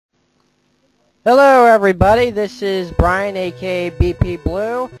Hello everybody, this is Brian aka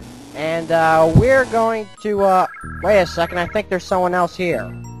Bpblu, and we're going to, wait a second, I think there's someone else here.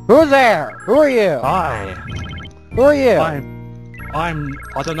 Who's there? Who are you? Hi. Who are you? I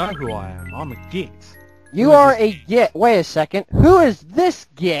don't know who I am. I'm a git. You are a git. Wait a second. Who is this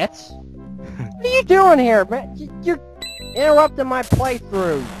git? What are you doing here, man? You're interrupting my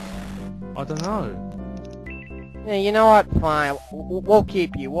playthrough. I don't know. Yeah, you know what? Fine. We'll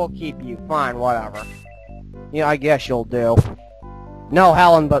keep you. We'll keep you. Fine, whatever. Yeah, I guess you'll do. No,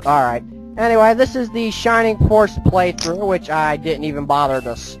 Helen, but alright. Anyway, this is the Shining Force playthrough, which I didn't even bother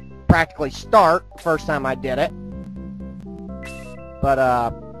to practically start first time I did it.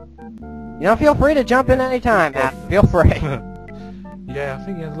 But, you know, feel free to jump in anytime, Matt. Feel free. Yeah, I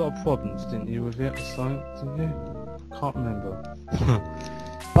think you had a lot of problems, didn't you, with it or something, didn't you? Can't remember.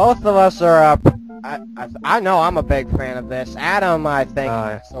 Both of us are, I know I'm a big fan of this. Adam, I think,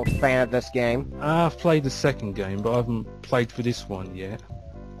 is also a fan of this game. I've played the second game, but I haven't played for this one yet.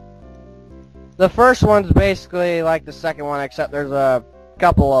 The first one's basically like the second one, except there's a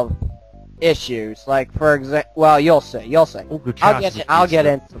couple of issues. Like, for example, well, you'll see. I'll get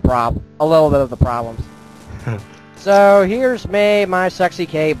into a little bit of the problems. So here's me, my sexy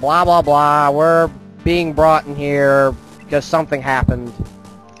Kate, blah blah blah. We're being brought in here because something happened.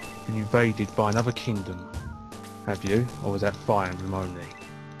 Been invaded by another kingdom, have you? Or was that Fire Emblem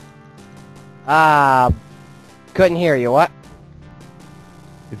only? Couldn't hear you. What?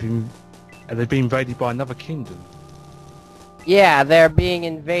 Have they been invaded by another kingdom? Yeah, they're being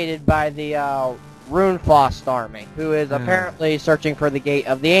invaded by the Runefaust army, who is apparently searching for the Gate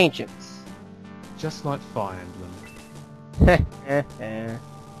of the Ancients. Just like Fire Emblem.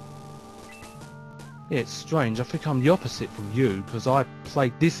 Yeah, it's strange. I think I'm the opposite from you, because I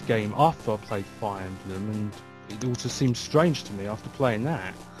played this game after I played Fire Emblem, and it also seems strange to me after playing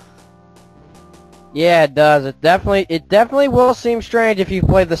that. Yeah, it does. It definitely will seem strange if you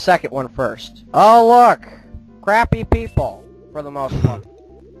played the second one first. Oh, look! Crappy people, for the most part.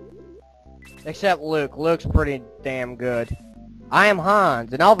 Except Luke. Luke's pretty damn good. I am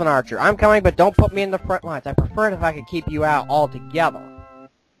Hans, an elven archer. I'm coming, but don't put me in the front lines. I prefer it if I could keep you out altogether.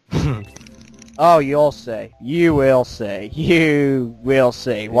 Oh, you'll see. You will see. You will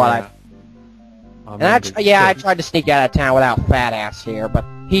see what I tried to sneak out of town without Fat Ass here, but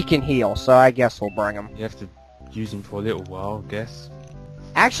he can heal, so I guess we'll bring him. You have to use him for a little while, I guess.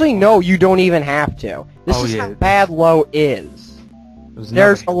 Actually, no, you don't even have to. This is how bad Low is.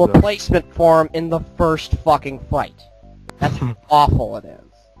 There's a replacement for him in the first fucking fight. That's how awful it is.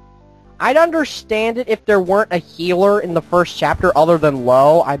 I'd understand it if there weren't a healer in the first chapter other than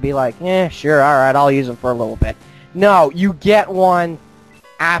Low. I'd be like, sure, alright, I'll use him for a little bit. No, you get one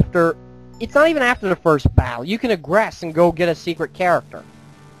after... It's not even after the first battle. You can aggress and go get a secret character.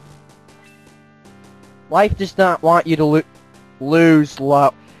 Life does not want you to lose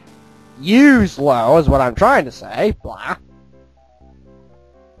Low. Use Low is what I'm trying to say. Blah.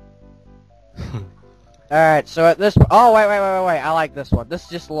 Alright, so at this... Oh, wait, I like this one. This is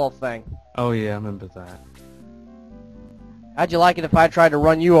just a little thing. Oh yeah, I remember that. How'd you like it if I tried to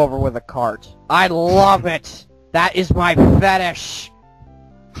run you over with a cart? I love it! That is my fetish!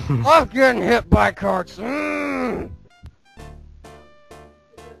 I'm getting hit by carts! Now,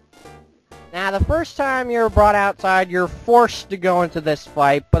 the first time you're brought outside, you're forced to go into this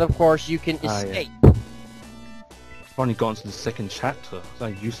fight, but of course you can escape. Yeah. I've only gotten to the second chapter. That's how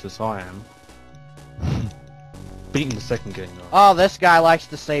useless I am. Beating the second game though. Oh, this guy likes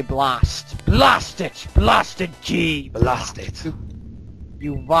to say blast. Blast it! Blast it, G! Blast it!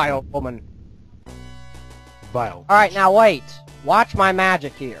 You vile woman. Vile. Alright, now wait. Watch my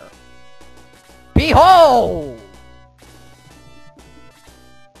magic here. Behold!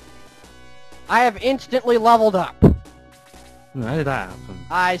 I have instantly leveled up. How did that happen?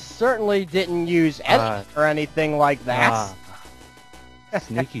 I certainly didn't use edit or anything like that.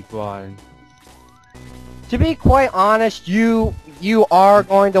 Sneaky Brian. To be quite honest, you are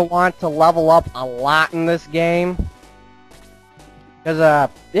going to want to level up a lot in this game. Because,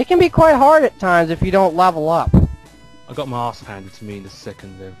 it can be quite hard at times if you don't level up. I got my ass handed to me in the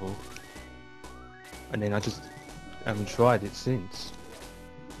second level. And then I just haven't tried it since.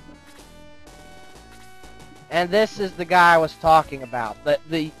 And this is the guy I was talking about.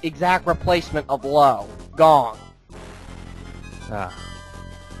 The exact replacement of Low. Gong.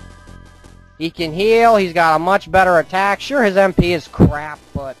 He can heal, he's got a much better attack. Sure, his MP is crap,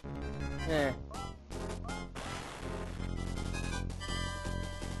 but...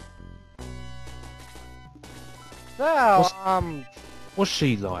 So, What's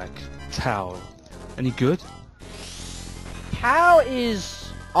she like? Tao. Any good? Tao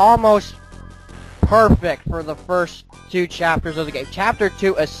is almost perfect for the first 2 chapters of the game. Chapter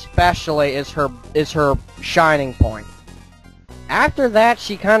 2 especially is her shining point. After that,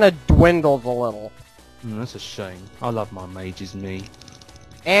 she kind of dwindles a little. That's a shame. I love my mages, me.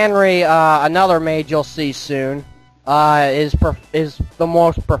 Anri, another mage you'll see soon, is the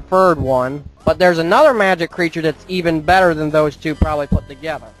most preferred one. But there's another magic creature that's even better than those two probably put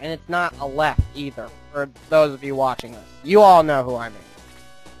together. And it's not a left either, for those of you watching this. You all know who I mean.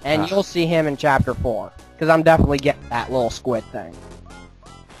 And you'll see him in Chapter 4. Because I'm definitely getting that little squid thing.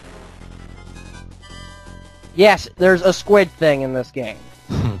 Yes, there's a squid thing in this game.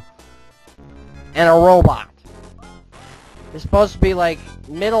 And a robot. It's supposed to be like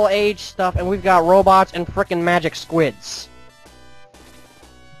middle-aged stuff, and we've got robots and frickin' magic squids.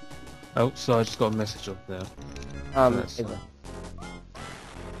 Oh, so I just got a message up there.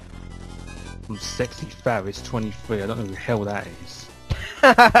 From Sexy Faris 23. I don't know who the hell that is.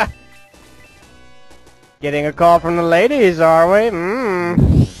 Getting a call from the ladies, are we?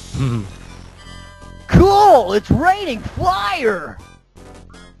 Cool! It's raining fire!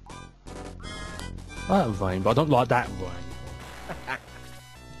 I like rain, but I don't like that rain.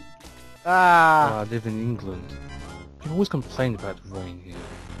 I live in England. People always complain about the rain here.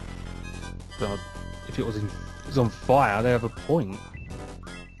 But if it was on fire, they have a point.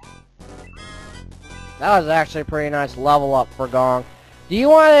 That was actually a pretty nice level up for Gong. Do you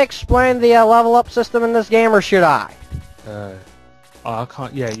want to explain the level up system in this game, or should I? I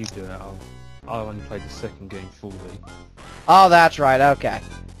can't. Yeah, you do it. I only played the second game fully. Oh, that's right. Okay.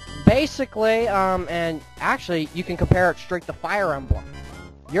 Basically, and actually, you can compare it straight to Fire Emblem.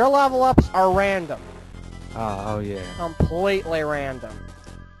 Your level ups are random. Oh yeah. Completely random.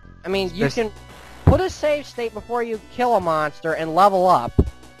 I mean, you can put a save state before you kill a monster and level up,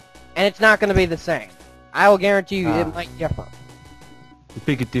 and it's not going to be the same. I will guarantee you it might differ. The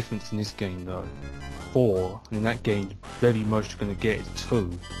bigger difference in this game, though, 4, and in that game, the very most you're going to get is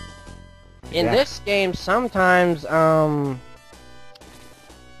 2. In this game, sometimes,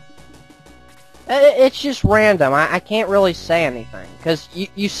 it's just random. I can't really say anything. Because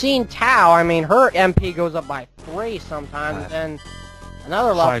you've seen Tao, I mean, her MP goes up by 3 sometimes, and then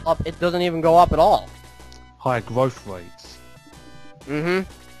another level up, it doesn't even go up at all. Higher growth rates. Mm-hmm.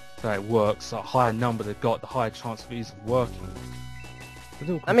 So it works. The higher number they've got, the higher chance of it is working.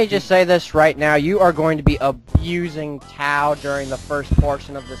 Let me just say this right now. You are going to be abusing Tao during the first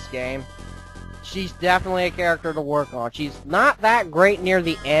portion of this game. She's definitely a character to work on. She's not that great near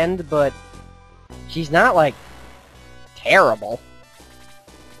the end, but she's not, like, terrible.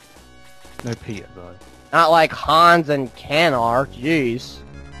 No Peter, though. Not like Hans and Ken are. Jeez.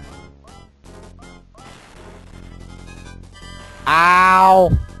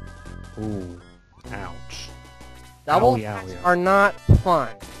 Ow! Ooh. Ouch. Double attacks are not fun.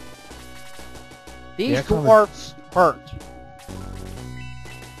 These dwarfs hurt.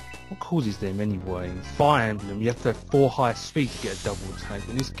 What causes them anyway? In Fire Emblem, you have to have 4 high speed to get a double attack.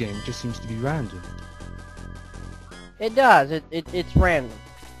 In this game, it just seems to be random. It does. It's random.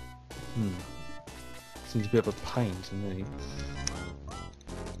 Seems a bit of a pain to me.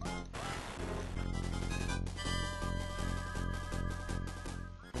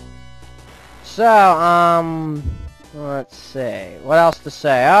 So, let's see. What else to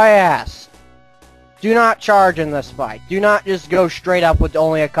say? Oh, yes. Do not charge in this fight. Do not just go straight up with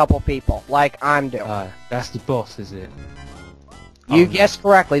only a couple people, like I'm doing. That's the boss, is it? You guessed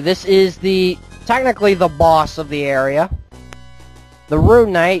correctly. This is technically the boss of the area. The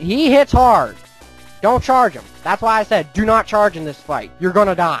Rune Knight. He hits hard. Don't charge him. That's why I said, do not charge in this fight. You're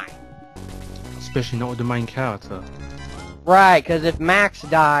gonna die. Especially not with the main character. Right, because if Max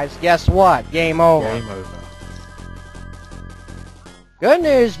dies, guess what? Game over. Game over. Good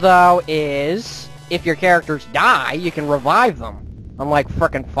news, though, is if your characters die, you can revive them. Unlike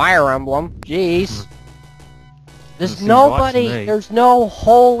frickin' Fire Emblem. Jeez. There's no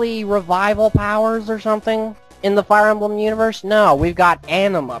holy revival powers or something in the Fire Emblem universe? No, we've got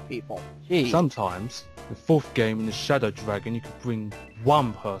anima people. Jeez. Sometimes, the 4th game in the Shadow Dragon, you could bring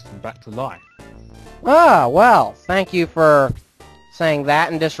 1 person back to life. Ah, well, thank you for saying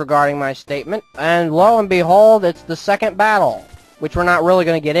that and disregarding my statement. And lo and behold, it's the 2nd battle, which we're not really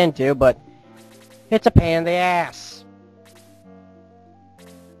going to get into, but it's a pain in the ass.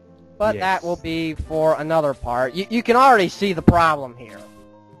 But that will be for another part. You can already see the problem here.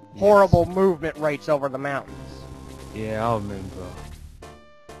 Horrible movement rates over the mountains. Yeah, I remember.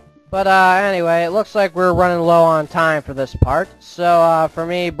 But anyway, it looks like we're running low on time for this part. So for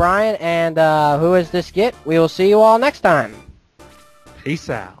me, Brian, and who is this Git? We will see you all next time. Peace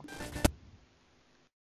out.